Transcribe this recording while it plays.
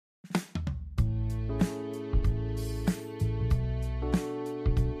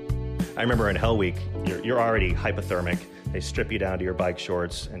I remember in Hell Week, you're already hypothermic. They strip you down to your bike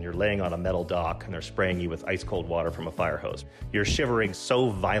shorts, and you're laying on a metal dock, and they're spraying you with ice-cold water from a fire hose. You're shivering so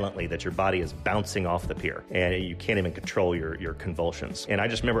violently that your body is bouncing off the pier, and you can't even control your convulsions. And I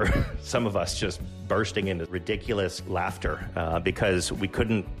just remember some of us just bursting into ridiculous laughter because we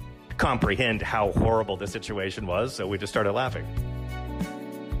couldn't comprehend how horrible the situation was, so we just started laughing.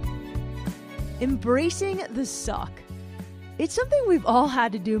 Embracing the suck. It's something we've all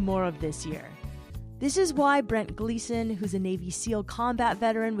had to do more of this year. This is why Brent Gleason, who's a Navy SEAL combat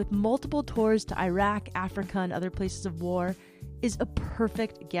veteran with multiple tours to Iraq, Africa, and other places of war, is a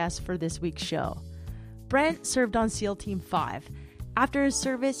perfect guest for this week's show. Brent served on SEAL Team 5. After his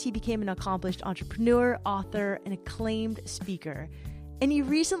service, he became an accomplished entrepreneur, author, and acclaimed speaker. And he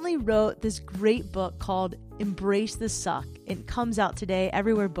recently wrote this great book called Embrace the Suck. It comes out today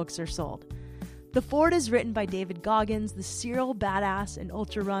everywhere books are sold. The foreword is written by David Goggins, the serial badass and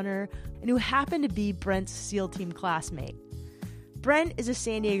ultra runner, and who happened to be Brent's SEAL Team classmate. Brent is a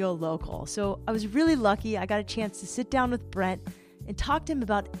San Diego local, so I was really lucky I got a chance to sit down with Brent and talk to him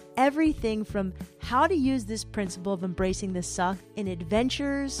about everything from how to use this principle of embracing the suck in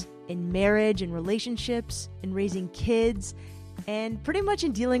adventures, in marriage and relationships, in raising kids, and pretty much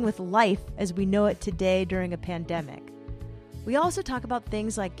in dealing with life as we know it today during a pandemic. We also talk about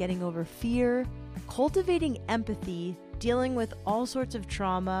things like getting over fear, cultivating empathy, dealing with all sorts of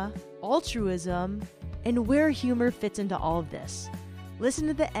trauma, altruism, and where humor fits into all of this. Listen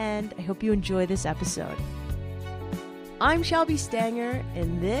to the end. I hope you enjoy this episode. I'm Shelby Stanger,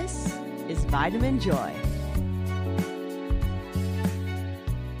 and this is Vitamin Joy.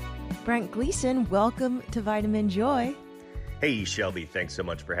 Brent Gleason, welcome to Vitamin Joy. Hey, Shelby, thanks so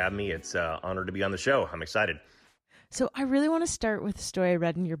much for having me. It's an honor to be on the show. I'm excited. So I really want to start with a story I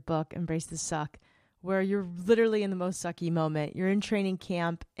read in your book, Embrace the Suck, where you're literally in the most sucky moment. You're in training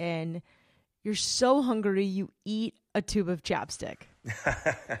camp and you're so hungry you eat a tube of chapstick.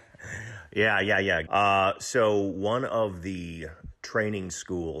 Yeah. So one of the training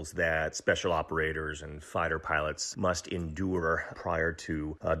schools that special operators and fighter pilots must endure prior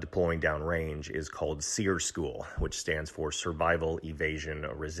to deploying downrange is called SERE School, which stands for Survival, Evasion,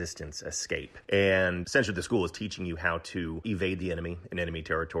 Resistance, Escape. And essentially the school is teaching you how to evade the enemy in enemy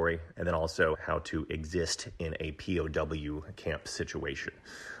territory, and then also how to exist in a POW camp situation.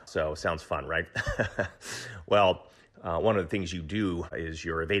 So sounds fun, right? Well, one of the things you do is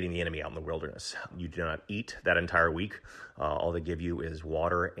you're evading the enemy out in the wilderness. You do not eat that entire week. All they give you is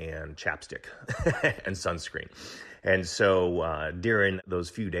water and chapstick and sunscreen. And so during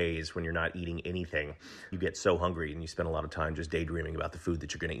those few days when you're not eating anything, you get so hungry and you spend a lot of time just daydreaming about the food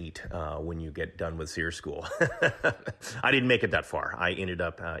that you're going to eat when you get done with SERE School. I didn't make it that far. I ended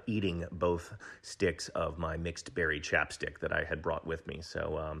up eating both sticks of my mixed berry chapstick that I had brought with me.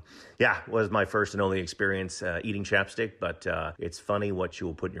 So it was my first and only experience eating chapstick, but it's funny what you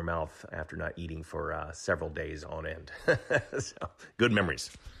will put in your mouth after not eating for several days on end. So, good memories.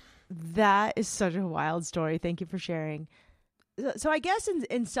 That is such a wild story. Thank you for sharing. So I guess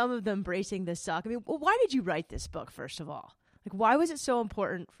in some of the Embracing the Suck, why did you write this book, first of all? Like, why was it so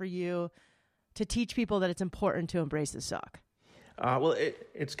important for you to teach people that it's important to embrace the suck? Well,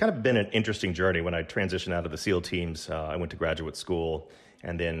 it's kind of been an interesting journey. When I transitioned out of the SEAL teams, I went to graduate school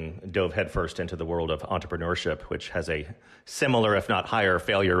and then dove headfirst into the world of entrepreneurship, which has a similar, if not higher,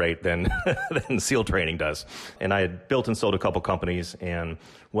 failure rate than SEAL training does. And I had built and sold a couple companies, and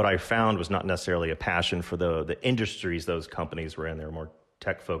what I found was not necessarily a passion for the industries those companies were in. They were more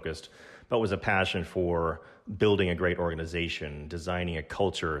tech-focused, but was a passion for building a great organization, designing a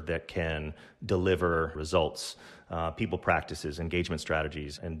culture that can deliver results, people practices, engagement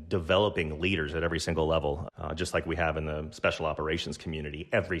strategies, and developing leaders at every single level. Just like we have in the special operations community,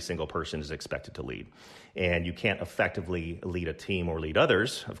 every single person is expected to lead. And you can't effectively lead a team or lead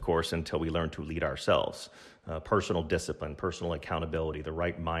others, of course, until we learn to lead ourselves. Personal discipline, personal accountability, the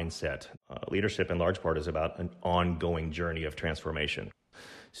right mindset. Leadership in large part is about an ongoing journey of transformation.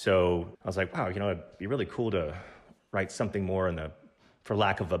 So I was like, wow, it'd be really cool to write something more in the, for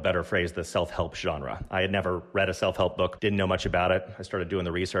lack of a better phrase, the self-help genre. I had never read a self-help book, didn't know much about it. I started doing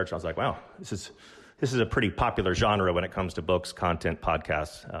the research. I was like, wow, this is a pretty popular genre when it comes to books, content,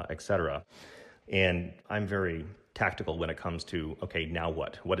 podcasts, etc. And I'm very tactical when it comes to, okay, now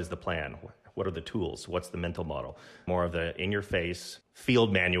what? What is the plan? What are the tools? What's the mental model? More of the in-your-face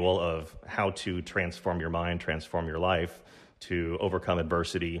field manual of how to transform your mind, transform your life, to overcome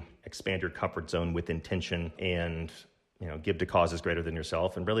adversity, expand your comfort zone with intention, and give to causes greater than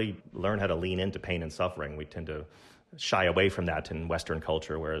yourself, and really learn how to lean into pain and suffering. We tend to shy away from that in Western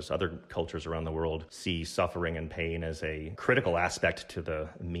culture, whereas other cultures around the world see suffering and pain as a critical aspect to the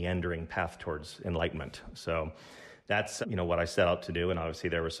meandering path towards enlightenment. So that's, what I set out to do. And obviously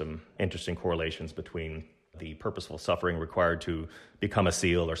there were some interesting correlations between the purposeful suffering required to become a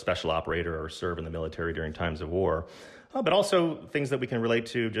SEAL or special operator or serve in the military during times of war, but also things that we can relate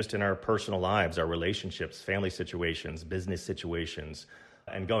to just in our personal lives, our relationships, family situations, business situations.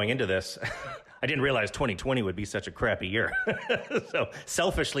 And going into this, I didn't realize 2020 would be such a crappy year. So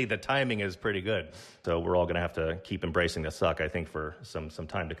selfishly, the timing is pretty good. So we're all going to have to keep embracing the suck, I think, for some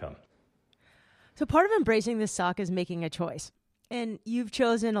time to come. So part of embracing the suck is making a choice. And you've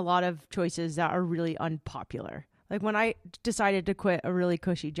chosen a lot of choices that are really unpopular. Like when I decided to quit a really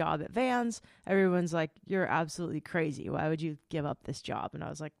cushy job at Vans, everyone's like, you're absolutely crazy. Why would you give up this job? And I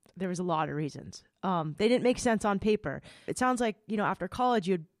was like, there was a lot of reasons. They didn't make sense on paper. It sounds like, after college,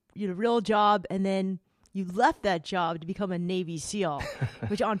 you had a real job and then you left that job to become a Navy SEAL,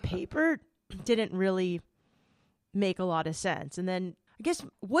 which on paper didn't really make a lot of sense. And then I guess,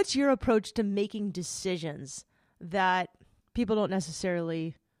 what's your approach to making decisions that people not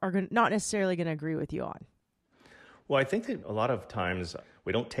necessarily going to agree with you on? Well, I think that a lot of times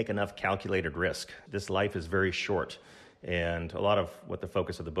we don't take enough calculated risk. This life is very short. And a lot of what the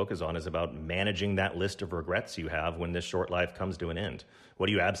focus of the book is on is about managing that list of regrets you have when this short life comes to an end. What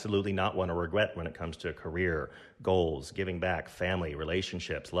do you absolutely not want to regret when it comes to career, goals, giving back, family,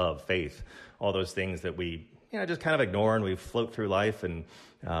 relationships, love, faith, all those things that we just kind of ignore, and we float through life, and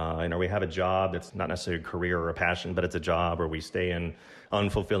we have a job that's not necessarily a career or a passion, but it's a job, or we stay in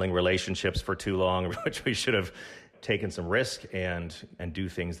unfulfilling relationships for too long, which we should have taken some risk and do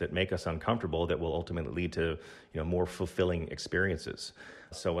things that make us uncomfortable that will ultimately lead to more fulfilling experiences.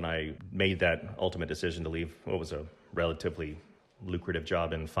 So when I made that ultimate decision to leave what was a relatively lucrative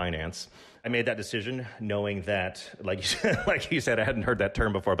job in finance, I made that decision knowing that, like you said, I hadn't heard that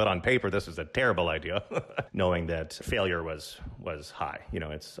term before, but on paper, this was a terrible idea, knowing that failure was high.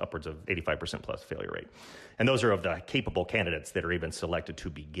 It's upwards of 85% plus failure rate. And those are of the capable candidates that are even selected to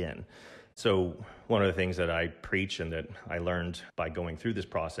begin. So one of the things that I preach and that I learned by going through this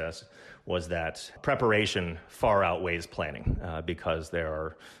process was that preparation far outweighs planning because there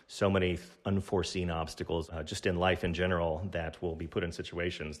are so many unforeseen obstacles just in life in general that will be put in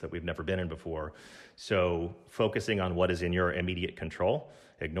situations that we've never been in before. So focusing on what is in your immediate control,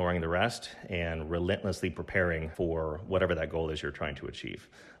 ignoring the rest, and relentlessly preparing for whatever that goal is you're trying to achieve.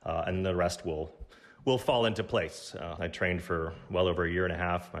 And the rest will fall into place. I trained for well over a year and a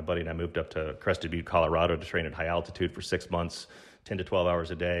half. My buddy and I moved up to Crested Butte, Colorado to train at high altitude for 6 months, 10 to 12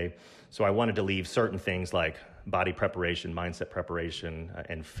 hours a day. So I wanted to leave certain things like body preparation, mindset preparation,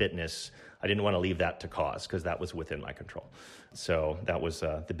 and fitness. I didn't want to leave that to cause because that was within my control. So that was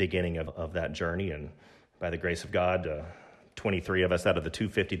the beginning of that journey. And by the grace of God, 23 of us out of the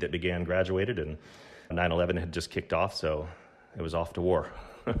 250 that began graduated, and 9/11 had just kicked off. So it was off to war.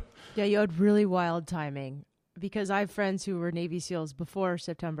 Yeah, you had really wild timing because I have friends who were Navy SEALs before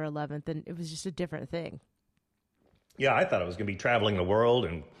September 11th, and it was just a different thing. Yeah, I thought I was going to be traveling the world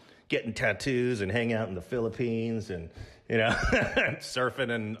and getting tattoos and hang out in the Philippines and, surfing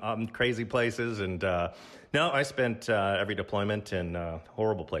in crazy places. And no, I spent every deployment in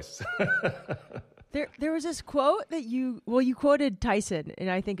horrible places. There was this quote that you quoted Tyson, and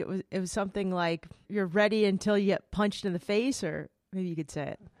I think it was something like, you're ready until you get punched in the face, or maybe you could say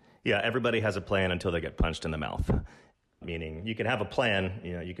it. Yeah, everybody has a plan until they get punched in the mouth. Meaning you can have a plan,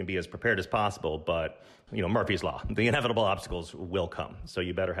 you can be as prepared as possible, but, Murphy's Law, the inevitable obstacles will come. So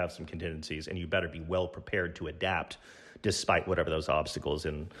you better have some contingencies, and you better be well prepared to adapt despite whatever those obstacles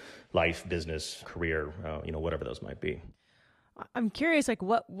in life, business, career, whatever those might be. I'm curious,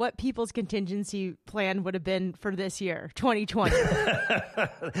 what people's contingency plan would have been for this year, 2020?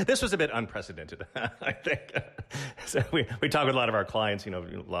 This was a bit unprecedented, I think. So we talk with a lot of our clients, a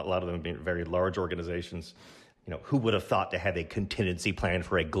lot of them being very large organizations. Who would have thought to have a contingency plan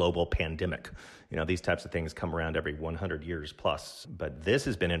for a global pandemic? These types of things come around every 100 years plus. But this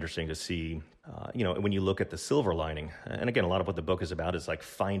has been interesting to see, when you look at the silver lining. And again, a lot of what the book is about is like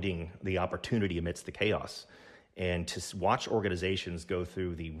finding the opportunity amidst the chaos. And to watch organizations go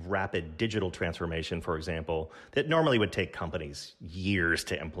through the rapid digital transformation, for example, that normally would take companies years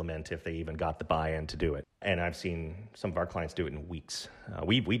to implement if they even got the buy-in to do it. And I've seen some of our clients do it in weeks.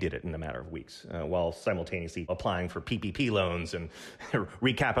 We did it in a matter of weeks, while simultaneously applying for PPP loans and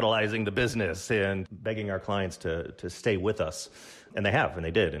recapitalizing the business and begging our clients to stay with us. And they have, and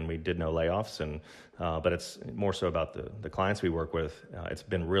they did, and we did no layoffs. But it's more so about the clients we work with. It's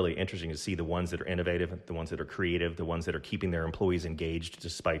been really interesting to see the ones that are innovative, the ones that are creative, the ones that are keeping their employees engaged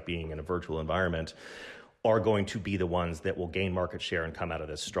despite being in a virtual environment, are going to be the ones that will gain market share and come out of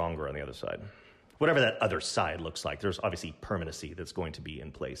this stronger on the other side. Whatever that other side looks like, there's obviously permanency that's going to be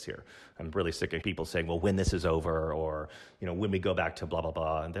in place here. I'm really sick of people saying, well, when this is over, or, when we go back to blah, blah,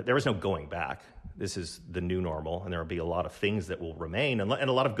 blah. And there is no going back. This is the new normal, and there will be a lot of things that will remain, and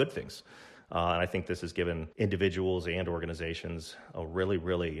a lot of good things. And I think this has given individuals and organizations a really,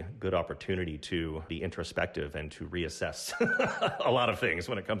 really good opportunity to be introspective and to reassess a lot of things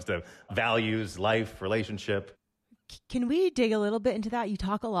when it comes to values, life, relationship. Can we dig a little bit into that? You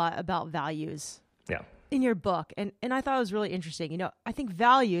talk a lot about values. Yeah. In your book. And I thought it was really interesting. I think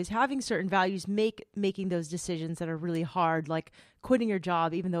values, having certain values, making those decisions that are really hard, like quitting your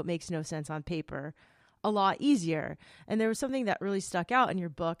job, even though it makes no sense on paper, a lot easier. And there was something that really stuck out in your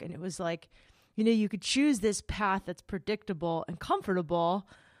book. And it was like, you could choose this path that's predictable and comfortable,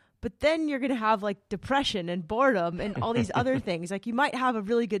 but then you're going to have like depression and boredom and all these other things. Like you might have a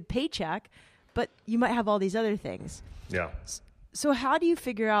really good paycheck, but you might have all these other things. Yeah. So how do you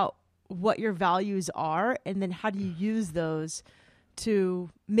figure out what your values are, and then how do you use those to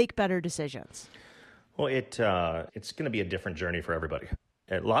make better decisions? Well, it's going to be a different journey for everybody.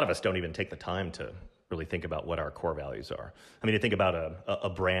 A lot of us don't even take the time to really think about what our core values are. I mean, you think about a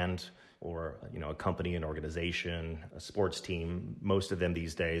brand or a company, an organization, a sports team. Most of them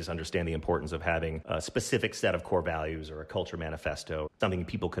these days understand the importance of having a specific set of core values or a culture manifesto, something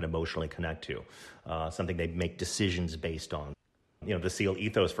people can emotionally connect to, something they make decisions based on. The SEAL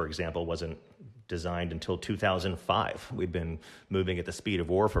ethos, for example, wasn't designed until 2005. We'd been moving at the speed of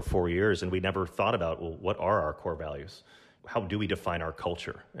war for 4 years, and we never thought about, well, what are our core values? How do we define our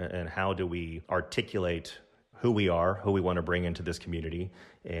culture? And how do we articulate who we are, who we want to bring into this community,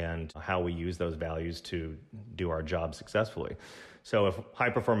 and how we use those values to do our job successfully? So if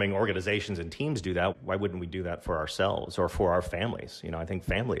high-performing organizations and teams do that, why wouldn't we do that for ourselves or for our families? I think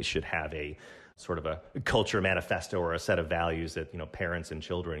families should have a sort of a culture manifesto or a set of values that, parents and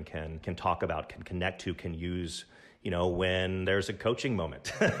children can talk about, can connect to, can use, when there's a coaching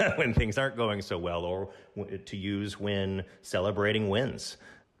moment, when things aren't going so well, or to use when celebrating wins.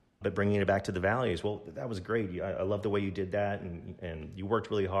 But bringing it back to the values, well, that was great. I love the way you did that, and you worked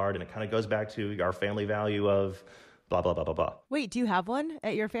really hard, and it kind of goes back to our family value of blah, blah, blah, blah, blah. Wait, do you have one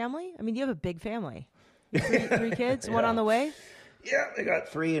at your family? I mean, you have a big family. Three kids, yeah. One on the way? Yeah, I got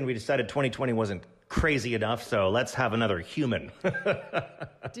 3, and we decided 2020 wasn't crazy enough, so let's have another human.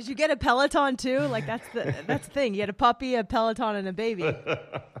 Did you get a Peloton too? Like that's the thing. You had a puppy, a Peloton, and a baby.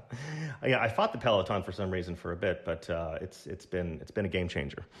 Yeah, I fought the Peloton for some reason for a bit, but it's been a game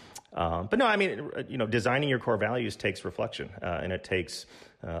changer. But no, I mean, designing your core values takes reflection, and it takes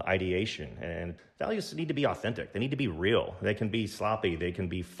ideation. And values need to be authentic. They need to be real. They can be sloppy. They can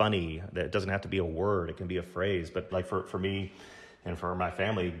be funny. That doesn't have to be a word. It can be a phrase. But like for me, and for my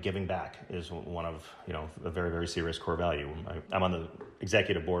family, giving back is one of, a very, very serious core value. I'm on the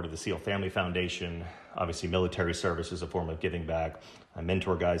executive board of the SEAL Family Foundation. Obviously, military service is a form of giving back. I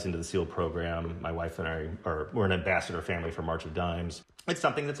mentor guys into the SEAL program. My wife and we're an ambassador family for March of Dimes. It's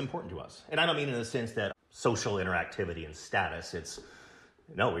something that's important to us. And I don't mean in the sense that social interactivity and status.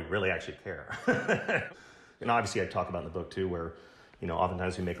 No, we really actually care. And obviously, I talk about in the book, too, where,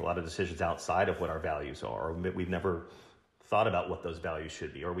 oftentimes we make a lot of decisions outside of what our values are. Or we've never thought about what those values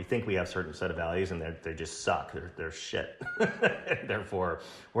should be, or we think we have a certain set of values and they just suck. They're shit. Therefore,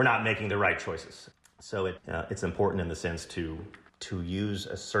 we're not making the right choices. So it's important in the sense to use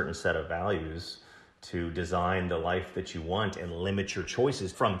a certain set of values to design the life that you want and limit your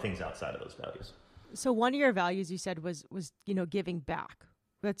choices from things outside of those values. So one of your values you said was giving back.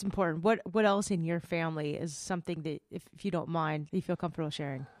 That's important. What else in your family is something that, if you don't mind, you feel comfortable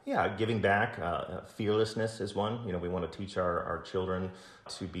sharing? Yeah, giving back. Fearlessness is one. We want to teach our children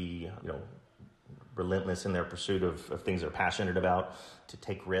to be, relentless in their pursuit of things they're passionate about, to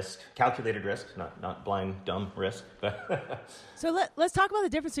take risk, calculated risk, not blind, dumb risk. So let's talk about the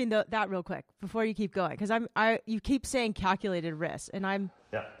difference between that real quick before you keep going, because you keep saying calculated risk, and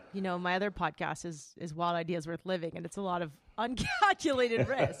my other podcast is Wild Ideas Worth Living, and it's a lot of uncalculated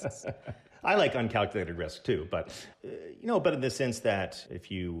risks. I like uncalculated risk too, but but in the sense that if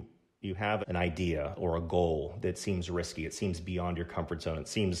you have an idea or a goal that seems risky, it seems beyond your comfort zone, it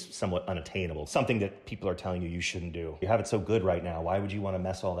seems somewhat unattainable, something that people are telling you shouldn't do. You have it so good right now. Why would you want to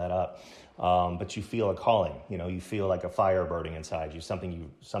mess all that up? But you feel a calling. You feel like a fire burning inside you.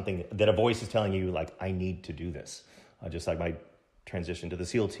 Something that a voice is telling you, like, I need to do this. Just like my transition to the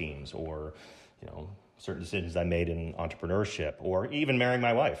SEAL teams, or certain decisions I made in entrepreneurship, or even marrying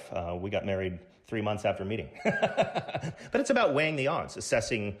my wife. We got married 3 months after meeting. But it's about weighing the odds,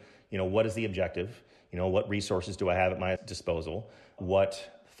 assessing, what is the objective? What resources do I have at my disposal?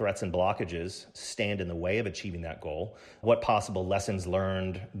 What threats and blockages stand in the way of achieving that goal? What possible lessons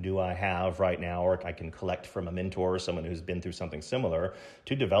learned do I have right now, or I can collect from a mentor or someone who's been through something similar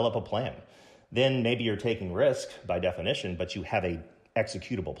to develop a plan? Then maybe you're taking risk by definition, but you have a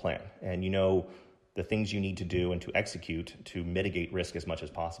executable plan, and you know the things you need to do and to execute to mitigate risk as much as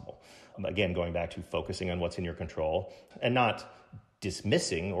possible. Again, going back to focusing on what's in your control and not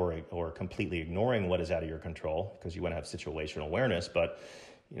dismissing or completely ignoring what is out of your control, because you want to have situational awareness. But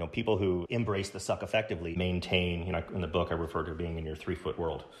people who embrace the suck effectively maintain, in the book I refer to being in your 3-foot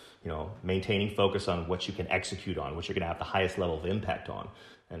world, maintaining focus on what you can execute on, what you're going to have the highest level of impact on.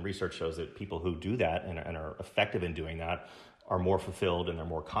 And research shows that people who do that and are effective in doing that are more fulfilled and they're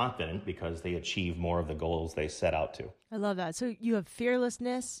more confident because they achieve more of the goals they set out to. I love that. So you have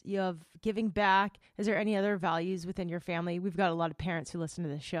fearlessness, you have giving back. Is there any other values within your family? We've got a lot of parents who listen to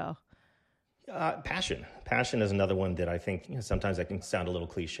this show. Passion. Passion is another one that I think sometimes that can sound a little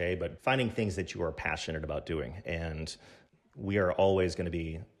cliche, but finding things that you are passionate about doing. And we are always going to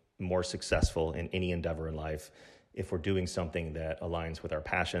be more successful in any endeavor in life if we're doing something that aligns with our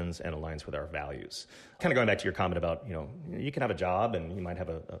passions and aligns with our values. Kind of going back to your comment about, you can have a job and you might have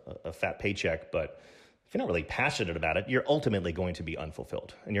a fat paycheck, but if you're not really passionate about it, you're ultimately going to be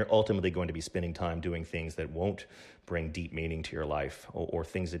unfulfilled. And you're ultimately going to be spending time doing things that won't bring deep meaning to your life, or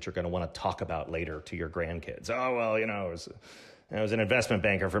things that you're going to want to talk about later to your grandkids. Oh, well, I was an investment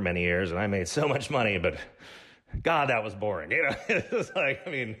banker for many years and I made so much money, but God, that was boring. It was like,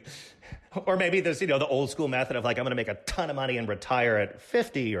 or maybe there's, the old school method of like, I'm going to make a ton of money and retire at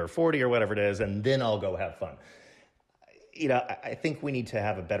 50 or 40 or whatever it is, and then I'll go have fun. I think we need to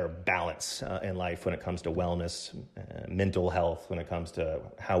have a better balance in life when it comes to wellness, mental health, when it comes to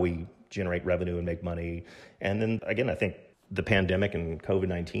how we generate revenue and make money. And then again, I think the pandemic and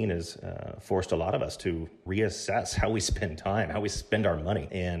COVID-19 has forced a lot of us to reassess how we spend time, how we spend our money,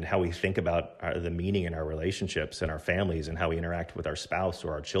 and how we think about the meaning in our relationships and our families and how we interact with our spouse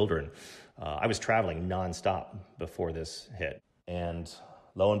or our children. I was traveling nonstop before this hit. And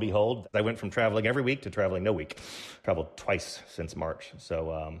lo and behold, I went from traveling every week to traveling no week. Traveled twice since March.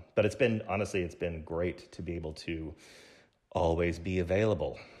 So, but it's been great to be able to always be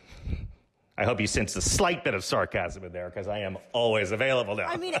available. I hope you sense a slight bit of sarcasm in there, because I am always available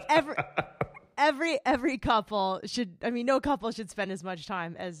now. Every couple should, no couple should spend as much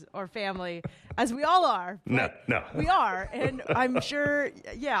time or family as we all are. No. We are. And I'm sure,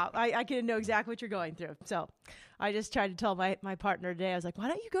 I can know exactly what you're going through. So I just tried to tell my partner today, I was like, why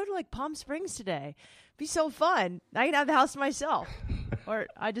don't you go to like Palm Springs today? It'd be so fun. I can have the house to myself. Or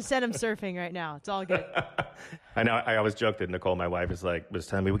I just sent him surfing right now. It's all good. I know. I always joked that Nicole, my wife, was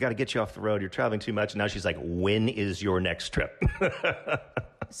telling me, we got to get you off the road. You're traveling too much. And now she's like, when is your next trip?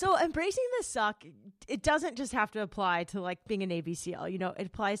 So embracing the suck, it doesn't just have to apply to like being a Navy SEAL. It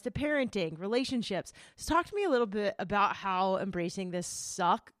applies to parenting, relationships. So talk to me a little bit about how embracing this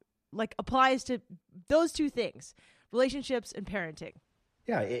suck like applies to those two things, relationships and parenting.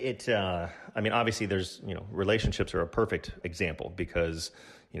 Yeah, obviously there's, relationships are a perfect example because,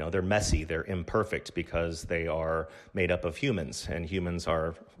 they're messy, they're imperfect because they are made up of humans, and humans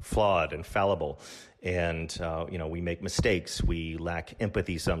are flawed and fallible. And, we make mistakes, we lack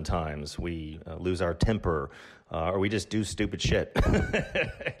empathy sometimes, we lose our temper, or we just do stupid shit.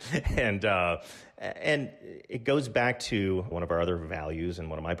 And it goes back to one of our other values and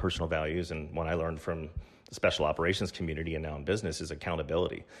one of my personal values, and one I learned from the special operations community and now in business, is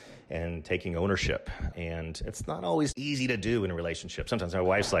accountability and taking ownership. And it's not always easy to do in a relationship. Sometimes my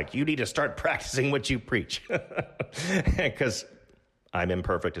wife's like, you need to start practicing what you preach, because I'm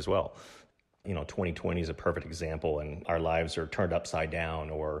imperfect as well. 2020 is a perfect example, and our lives are turned upside down,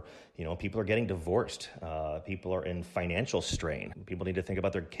 or, people are getting divorced. People are in financial strain. People need to think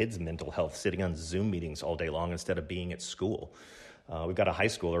about their kids' mental health, sitting on Zoom meetings all day long instead of being at school. We've got a high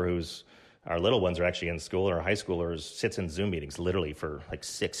schooler our little ones are actually in school, and our high schooler sits in Zoom meetings literally for like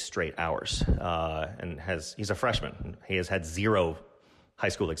 6 straight hours, and he's a freshman. He has had 0 high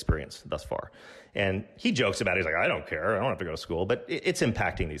school experience thus far. And he jokes about it. He's like, I don't care. I don't have to go to school. But it's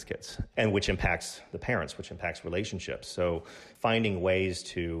impacting these kids, and which impacts the parents, which impacts relationships. So finding ways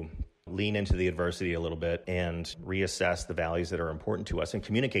to lean into the adversity a little bit and reassess the values that are important to us and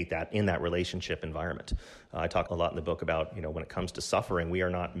communicate that in that relationship environment. I talk a lot in the book about, when it comes to suffering, we are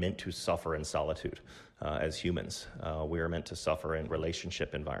not meant to suffer in solitude as humans. We are meant to suffer in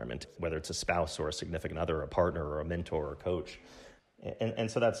relationship environment, whether it's a spouse or a significant other, or a partner or a mentor or a coach.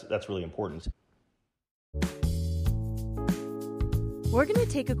 And so that's really important. We're going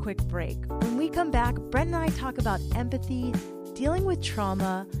to take a quick break. When we come back, Brent and I talk about empathy, dealing with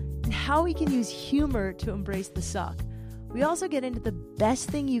trauma, and how we can use humor to embrace the suck. We also get into the best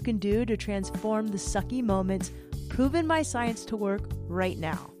thing you can do to transform the sucky moments proven by science to work right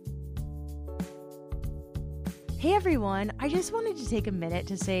now. Hey everyone, I just wanted to take a minute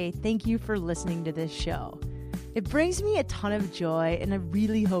to say thank you for listening to this show. It brings me a ton of joy, and I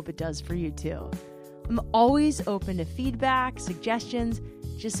really hope it does for you too. I'm always open to feedback, suggestions.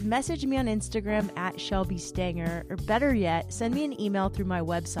 Just message me on Instagram at Shelby Stanger, or better yet, send me an email through my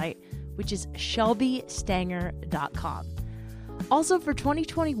website, which is shelbystanger.com. Also, for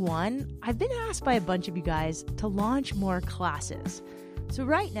 2021, I've been asked by a bunch of you guys to launch more classes. So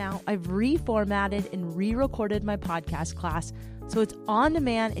right now, I've reformatted and re-recorded my podcast class, so it's on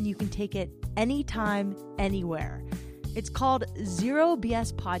demand and you can take it anytime, anywhere. It's called Zero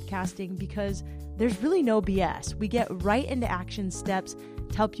BS Podcasting because there's really no BS. We get right into action steps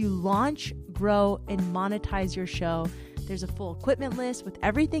to help you launch, grow, and monetize your show. There's a full equipment list with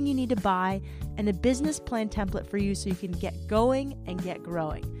everything you need to buy and a business plan template for you so you can get going and get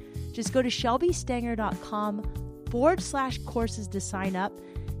growing. Just go to shelbystanger.com/courses to sign up.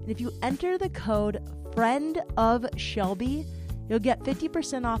 And if you enter the code FRIENDOFShelby, you'll get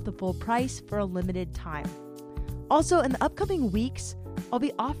 50% off the full price for a limited time. Also, in the upcoming weeks, I'll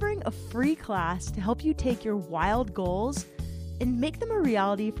be offering a free class to help you take your wild goals and make them a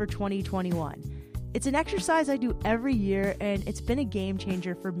reality for 2021. It's an exercise I do every year, and it's been a game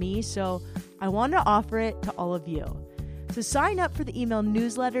changer for me, so I wanted to offer it to all of you. So sign up for the email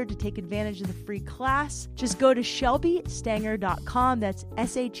newsletter to take advantage of the free class. Just go to shelbystanger.com. That's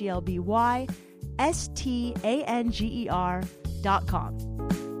SHELBYSTANGER.com.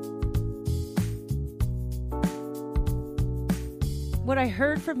 What I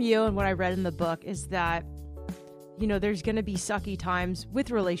heard from you and what I read in the book is that, you know, there's going to be sucky times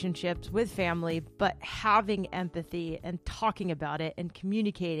with relationships, with family, but having empathy and talking about it and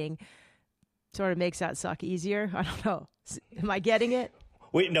communicating sort of makes that suck easier. I don't know. Am I getting it?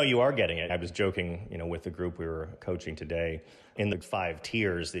 No, you are getting it. I was joking, with the group we were coaching today in the 5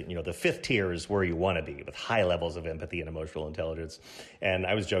 tiers. The 5th tier is where you want to be with high levels of empathy and emotional intelligence. And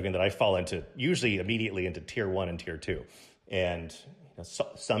I was joking that I fall usually immediately into tier 1 and tier 2. And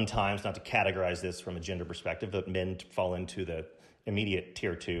sometimes, not to categorize this from a gender perspective, but men fall into the immediate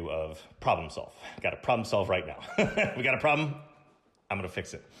tier 2 of problem solve. Got to problem solve right now. We got a problem. I'm going to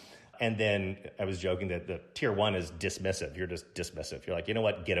fix it. And then I was joking that the tier 1 is dismissive. You're just dismissive. You're like, you know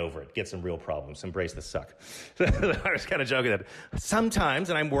what? Get over it. Get some real problems. Embrace the suck. So I was kind of joking that sometimes,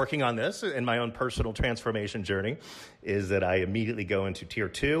 and I'm working on this in my own personal transformation journey, is that I immediately go into tier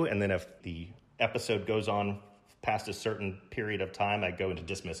 2. And then if the episode goes on past a certain period of time, I go into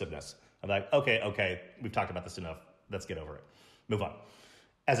dismissiveness. I'm like, okay, we've talked about this enough. Let's get over it. Move on.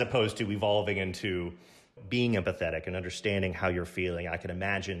 As opposed to evolving into being empathetic and understanding how you're feeling. I can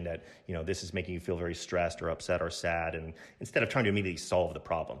imagine that, this is making you feel very stressed or upset or sad. And instead of trying to immediately solve the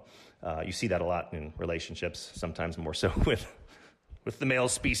problem, you see that a lot in relationships, sometimes more so with the male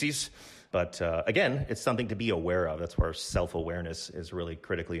species. But again, it's something to be aware of. That's where self-awareness is really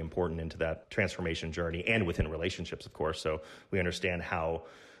critically important into that transformation journey and within relationships, of course. So we understand how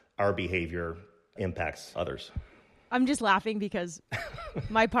our behavior impacts others. I'm just laughing because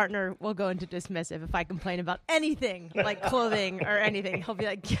my partner will go into dismissive if I complain about anything like clothing or anything. He'll be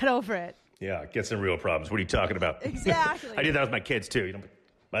like, get over it. Yeah, get some real problems. What are you talking about? Exactly. I did that with my kids too.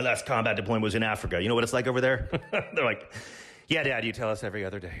 My last combat deployment was in Africa. You know what it's like over there? They're like, yeah, Dad, you tell us every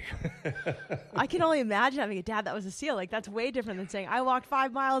other day. I can only imagine having a dad that was a SEAL. Like, that's way different than saying, I walked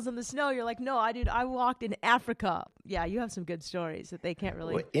 5 miles in the snow. You're like, no, I walked in Africa. Yeah, you have some good stories that they can't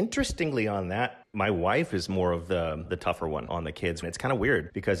really... Well, interestingly on that, my wife is more of the tougher one on the kids. And it's kind of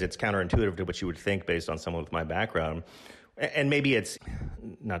weird because it's counterintuitive to what you would think based on someone with my background. And maybe it's,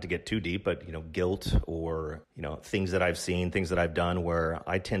 not to get too deep, but, guilt or, things that I've seen, things that I've done where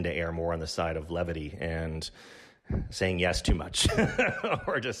I tend to err more on the side of levity and saying yes too much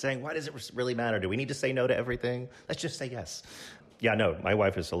or just saying, why does it really matter? Do we need to say no to everything? Let's just say yes. Yeah, no, my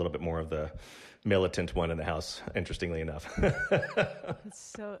wife is a little bit more of the militant one in the house, interestingly enough.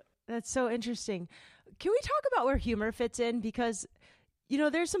 That's so interesting. Can we talk about where humor fits in? Because,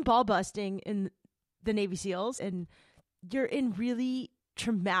 there's some ball busting in the Navy SEALs and you're in really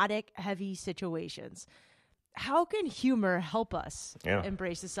traumatic, heavy situations. How can humor help us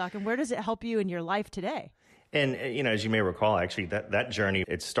embrace the suck? And where does it help you in your life today? And, as you may recall, actually, that journey,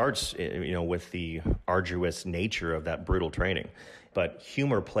 it starts, with the arduous nature of that brutal training. But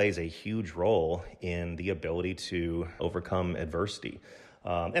humor plays a huge role in the ability to overcome adversity.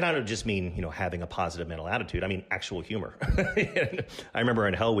 And I don't just mean, having a positive mental attitude. I mean, actual humor. I remember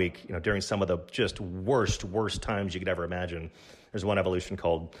in Hell Week, during some of the just worst times you could ever imagine, there's one evolution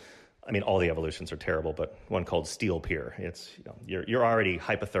called I mean, all the evolutions are terrible, but one called Steel Pier. It's, you're already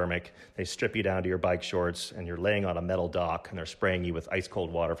hypothermic. They strip you down to your bike shorts, and you're laying on a metal dock, and they're spraying you with ice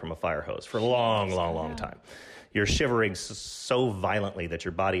cold water from a fire hose for a long time. You're shivering so violently that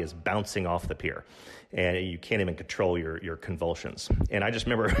your body is bouncing off the pier, and you can't even control your convulsions. And I just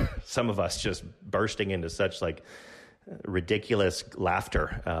remember some of us just bursting into such like ridiculous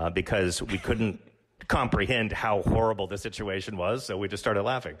laughter because we couldn't comprehend how horrible the situation was, so we just started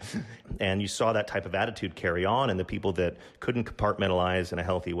laughing. And you saw that type of attitude carry on, and the people that couldn't compartmentalize in a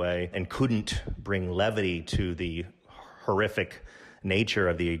healthy way and couldn't bring levity to the horrific nature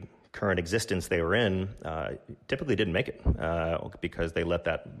of the current existence they were in typically didn't make it because they let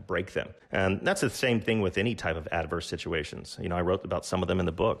that break them. And that's the same thing with any type of adverse situations. I wrote about some of them in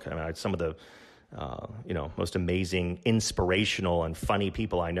the book. I mean, some of the most amazing, inspirational, and funny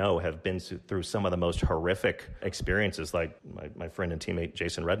people I know have been through some of the most horrific experiences, like my friend and teammate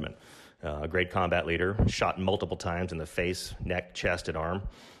Jason Redman, a great combat leader, shot multiple times in the face, neck, chest, and arm,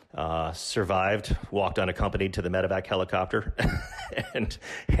 survived, walked unaccompanied to the medevac helicopter, and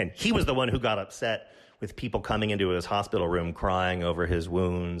he was the one who got upset with people coming into his hospital room crying over his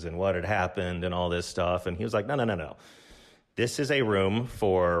wounds and what had happened and all this stuff, and he was like, no. This is a room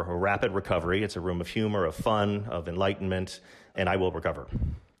for rapid recovery. It's a room of humor, of fun, of enlightenment, and I will recover.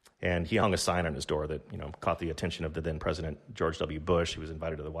 And he hung a sign on his door that, caught the attention of the then President George W. Bush. He was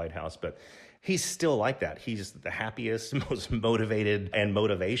invited to the White House, but he's still like that. He's the happiest, most motivated and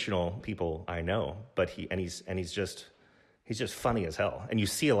motivational people I know. But he's just funny as hell. And you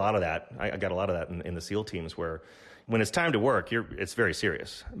see a lot of that. I got a lot of that in the SEAL teams where when it's time to work, it's very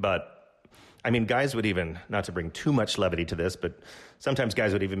serious. But I mean, guys would even, not to bring too much levity to this, but sometimes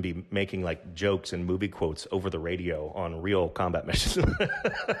guys would even be making like jokes and movie quotes over the radio on real combat missions.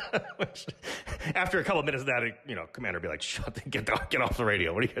 Which, after a couple of minutes of that, commander would be like, get off the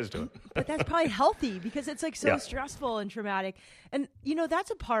radio. What are you guys doing? But that's probably healthy because it's like so stressful and traumatic. And,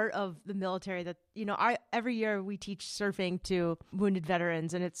 that's a part of the military that, every year we teach surfing to wounded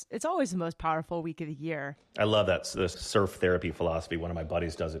veterans, and it's always the most powerful week of the year. I love that, the surf therapy philosophy. One of my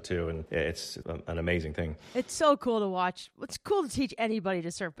buddies does it too, and it's an amazing thing. It's so cool to watch. It's cool to teach anybody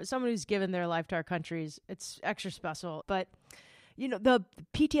to surf, but someone who's given their life to our countries, it's extra special. But the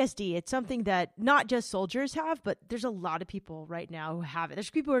PTSD, it's something that not just soldiers have, but there's a lot of people right now who have it. There's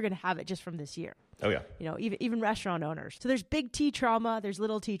people who are going to have it just from this year. Oh, yeah. Even restaurant owners. So there's big T trauma, there's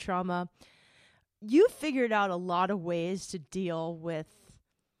little T trauma. You figured out a lot of ways to deal with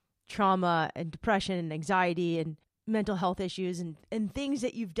trauma and depression and anxiety and mental health issues and things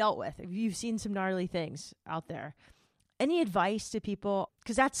that you've dealt with. You've seen some gnarly things out there. Any advice to people?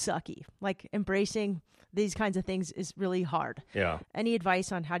 Because that's sucky. Like embracing these kinds of things is really hard. Yeah. Any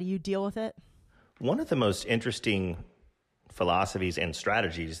advice on how do you deal with it? One of the most interesting philosophies and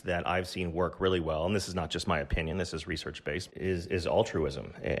strategies that I've seen work really well, and this is not just my opinion, this is research-based, is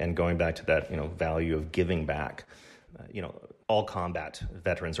altruism. And going back to that, value of giving back. All combat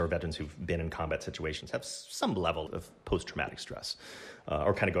veterans or veterans who've been in combat situations have some level of post-traumatic stress,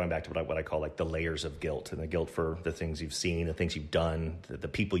 or kind of going back to what I call like the layers of guilt, and the guilt for the things you've seen, the things you've done, the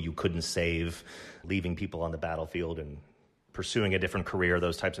people you couldn't save, leaving people on the battlefield and pursuing a different career,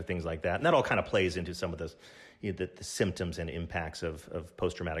 those types of things like that. And that all kind of plays into some of the symptoms and impacts of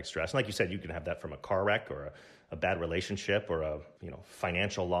post-traumatic stress. And like you said, you can have that from a car wreck or a bad relationship or a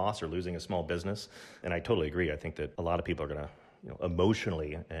financial loss or losing a small business. And I totally agree. I think that a lot of people are going to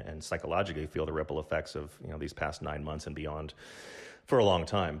emotionally and psychologically feel the ripple effects of these past 9 months and beyond for a long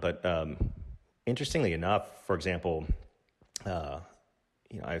time. But interestingly enough, for example,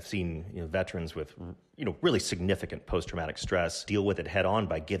 I've seen veterans with really significant post-traumatic stress deal with it head on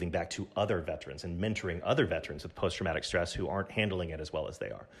by giving back to other veterans and mentoring other veterans with post-traumatic stress who aren't handling it as well as they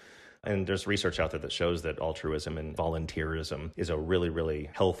are. And there's research out there that shows that altruism and volunteerism is a really, really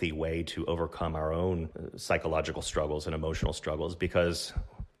healthy way to overcome our own psychological struggles and emotional struggles, because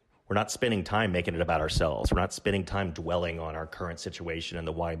we're not spending time making it about ourselves. We're not spending time dwelling on our current situation and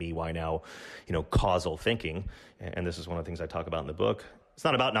the why me, why now, causal thinking. And this is one of the things I talk about in the book. It's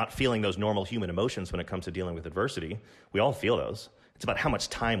not about not feeling those normal human emotions when it comes to dealing with adversity. We all feel those. It's about how much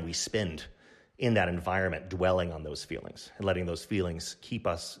time we spend in that environment dwelling on those feelings and letting those feelings keep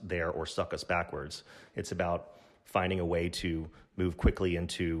us there or suck us backwards. It's about finding a way to move quickly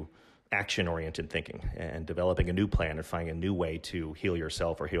into action-oriented thinking and developing a new plan and finding a new way to heal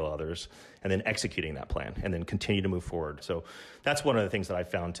yourself or heal others, and then executing that plan and then continue to move forward. So that's one of the things that I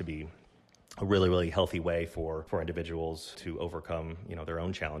found to be a really, really healthy way for individuals to overcome, their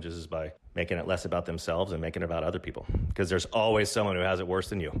own challenges, is by making it less about themselves and making it about other people, because there's always someone who has it worse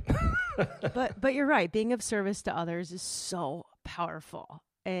than you. But you're right. Being of service to others is so powerful.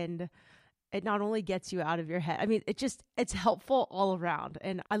 and it not only gets you out of your head. I mean, it's helpful all around.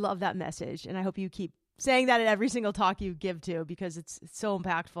 And I love that message. And I hope you keep saying that at every single talk you give to, because it's so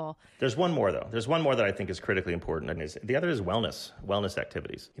impactful. There's one more, though. There's one more that I think is critically important. And the other is wellness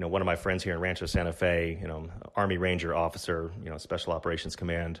activities. One of my friends here in Rancho Santa Fe, Army Ranger officer, Special Operations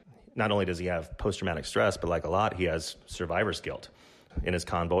Command. Not only does he have post-traumatic stress, but like a lot, he has survivor's guilt. In his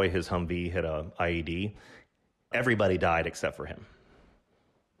convoy, his Humvee hit a IED. Everybody died except for him.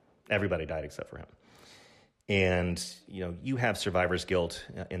 Everybody died except for him. And, you have survivor's guilt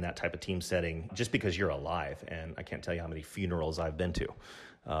in that type of team setting just because you're alive. And I can't tell you how many funerals I've been to.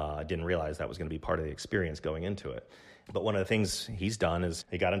 I didn't realize that was going to be part of the experience going into it. But one of the things he's done is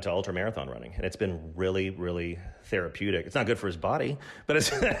he got into ultramarathon running. And it's been really, really therapeutic. It's not good for his body, but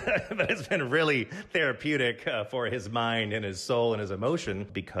it's been really therapeutic for his mind and his soul and his emotion,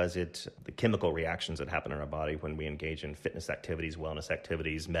 because the chemical reactions that happen in our body when we engage in fitness activities, wellness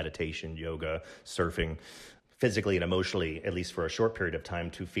activities, meditation, yoga, surfing, physically and emotionally, at least for a short period of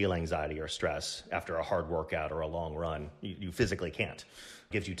time, to feel anxiety or stress after a hard workout or a long run. You physically can't.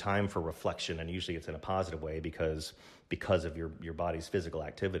 It gives you time for reflection, and usually it's in a positive way because of your body's physical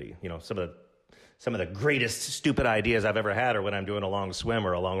activity. Some of the greatest stupid ideas I've ever had are when I'm doing a long swim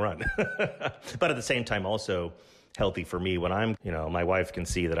or a long run. But at the same time, also healthy for me when I'm, my wife can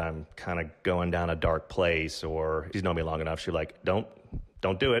see that I'm kind of going down a dark place, or she's known me long enough. She's like, don't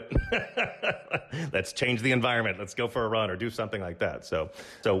do it. Let's change the environment. Let's go for a run or do something like that. So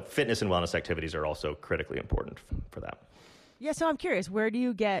fitness and wellness activities are also critically important for that. Yeah, so I'm curious, where do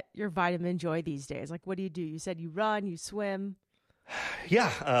you get your vitamin joy these days? Like, what do? You said you run, you swim. Yeah,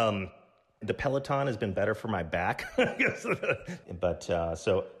 the Peloton has been better for my back. But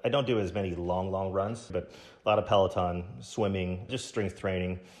so I don't do as many long runs, but a lot of Peloton, swimming, just strength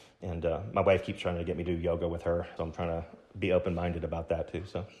training. And my wife keeps trying to get me to do yoga with her, so I'm trying to be open-minded about that too.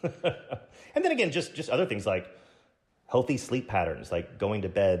 So, and then again, just other things like healthy sleep patterns, like going to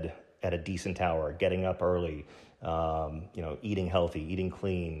bed at a decent hour, getting up early, eating healthy, eating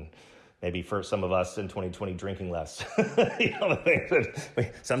clean. Maybe for some of us in 2020, drinking less.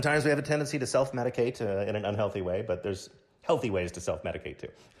 Sometimes we have a tendency to self-medicate in an unhealthy way, but there's healthy ways to self-medicate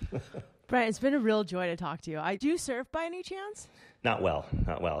too. Brent, it's been a real joy to talk to you. Do you surf by any chance? Not well.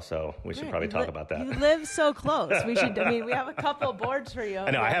 So we should probably talk about that. You live so close. We have a couple boards for you.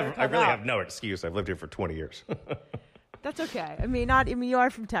 I know. I really have no excuse. I've lived here for 20 years. That's okay. You are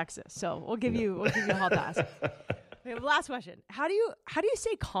from Texas, so we'll give you a hall pass. Okay, last question. How do you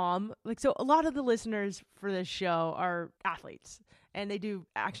stay calm? So a lot of the listeners for this show are athletes, and they do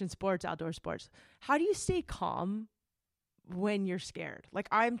action sports, outdoor sports. How do you stay calm when you're scared?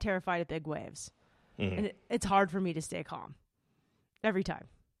 I'm terrified of big waves, and it's hard for me to stay calm every time.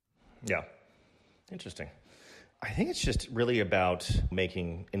 Yeah. Interesting. I think it's just really about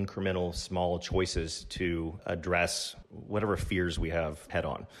making incremental small choices to address whatever fears we have head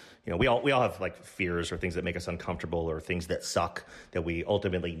on. We all have fears or things that make us uncomfortable or things that suck that we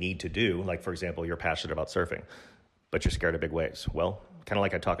ultimately need to do. Like, for example, you're passionate about surfing, but you're scared of big waves. Well, kind of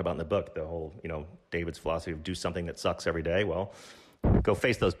like I talk about in the book, the whole, David's philosophy of do something that sucks every day. Well, go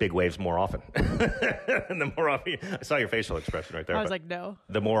face those big waves more often. And the more often, I saw your facial expression right there. I was like, no.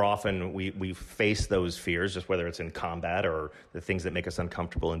 The more often we face those fears, just whether it's in combat or the things that make us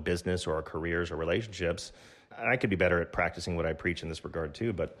uncomfortable in business or our careers or relationships. I could be better at practicing what I preach in this regard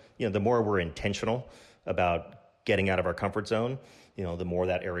too. But, the more we're intentional about getting out of our comfort zone, the more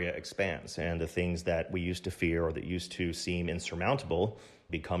that area expands. And the things that we used to fear or that used to seem insurmountable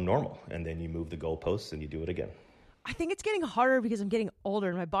become normal. And then you move the goalposts and you do it again. I think it's getting harder because I'm getting older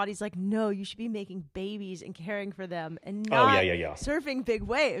and my body's like, no, you should be making babies and caring for them and not surfing big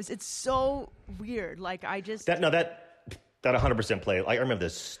waves. It's so weird. That 100% play. I remember the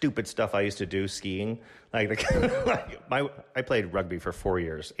stupid stuff I used to do skiing. I played rugby for 4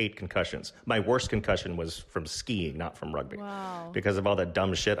 years, 8 concussions. My worst concussion was from skiing, not from rugby. Wow. Because of all the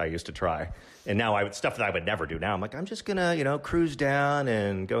dumb shit I used to try. And now stuff that I would never do now. I'm like, I'm just going to, cruise down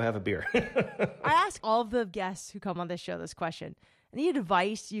and go have a beer. I ask all of the guests who come on this show this question. Any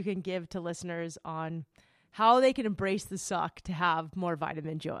advice you can give to listeners on how they can embrace the suck to have more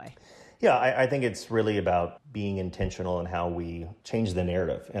vitamin joy? Yeah, I think it's really about being intentional in how we change the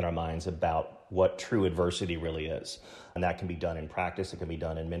narrative in our minds about what true adversity really is. And that can be done in practice. It can be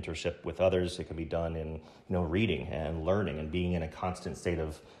done in mentorship with others. It can be done in reading and learning and being in a constant state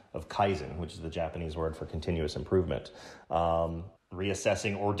of kaizen, which is the Japanese word for continuous improvement.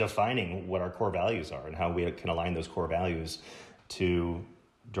 Reassessing or defining what our core values are and how we can align those core values to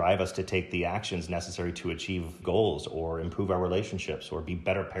drive us to take the actions necessary to achieve goals or improve our relationships or be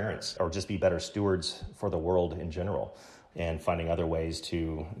better parents or just be better stewards for the world in general. and finding other ways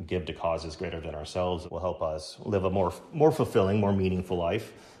to give to causes greater than ourselves will help us live a more fulfilling, more meaningful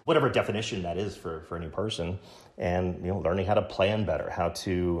life, whatever definition that is for any person. And learning how to plan better, how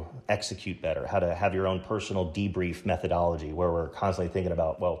to execute better, how to have your own personal debrief methodology where we're constantly thinking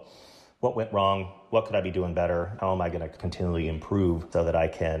about, well, what went wrong? What could I be doing better? How am I going to continually improve so that I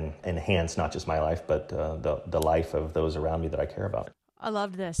can enhance not just my life, but the life of those around me that I care about? I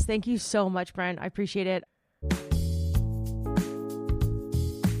loved this. Thank you so much, Brent. I appreciate it.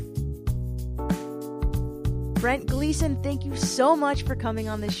 Brent Gleason, thank you so much for coming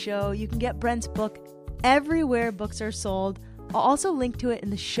on this show. You can get Brent's book everywhere books are sold. I'll also link to it in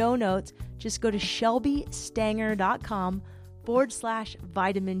the show notes. Just go to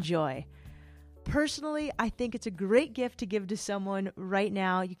shelbystanger.com/vitamin joy. Personally, I think it's a great gift to give to someone right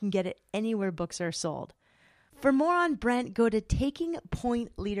now. You can get it anywhere books are sold. For more on Brent, go to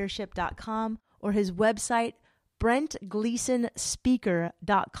takingpointleadership.com or his website,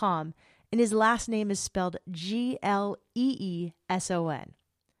 brentgleasonspeaker.com. And his last name is spelled Gleeson.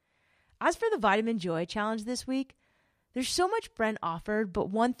 As for the Vitamin Joy Challenge this week, there's so much Brent offered, but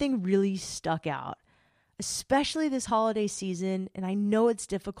one thing really stuck out, especially this holiday season. And I know it's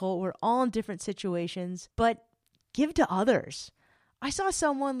difficult. We're all in different situations, but give to others. I saw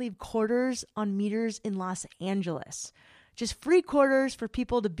someone leave quarters on meters in Los Angeles, just free quarters for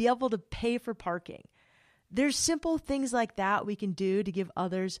people to be able to pay for parking. There's simple things like that we can do to give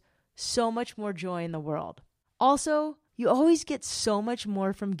others so much more joy in the world. Also, you always get so much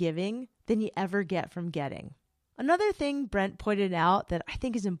more from giving than you ever get from getting. Another thing Brent pointed out that I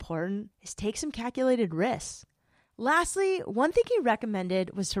think is important is take some calculated risks. Lastly, one thing he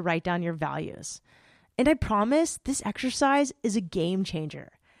recommended was to write down your values. And I promise this exercise is a game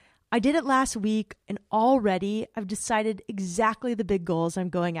changer. I did it last week, and already I've decided exactly the big goals I'm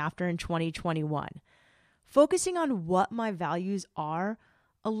going after in 2021. Focusing on what my values are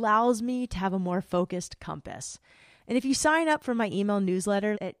allows me to have a more focused compass. And if you sign up for my email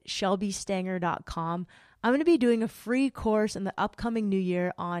newsletter at shelbystanger.com, I'm going to be doing a free course in the upcoming new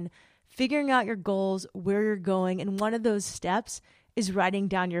year on figuring out your goals, where you're going, and one of those steps is writing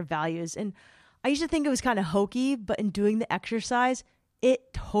down your values. And I used to think it was kind of hokey, but in doing the exercise,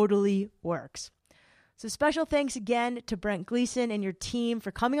 it totally works. So special thanks again to Brent Gleason and your team for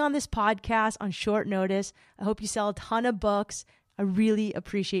coming on this podcast on short notice. I hope you sell a ton of books. I really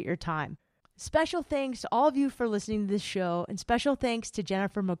appreciate your time. Special thanks to all of you for listening to this show, and special thanks to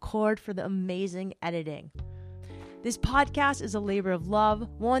Jennifer McCord for the amazing editing. This podcast is a labor of love,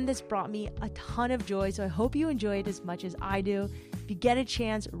 one that's brought me a ton of joy, so I hope you enjoy it as much as I do. If you get a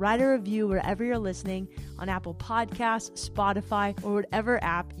chance, write a review wherever you're listening, on Apple Podcasts, Spotify, or whatever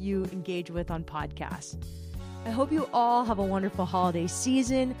app you engage with on podcasts. I hope you all have a wonderful holiday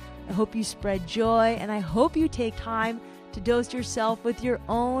season. I hope you spread joy, and I hope you take time to dose yourself with your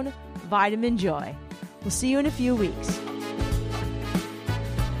own Vitamin Joy. We'll see you in a few weeks.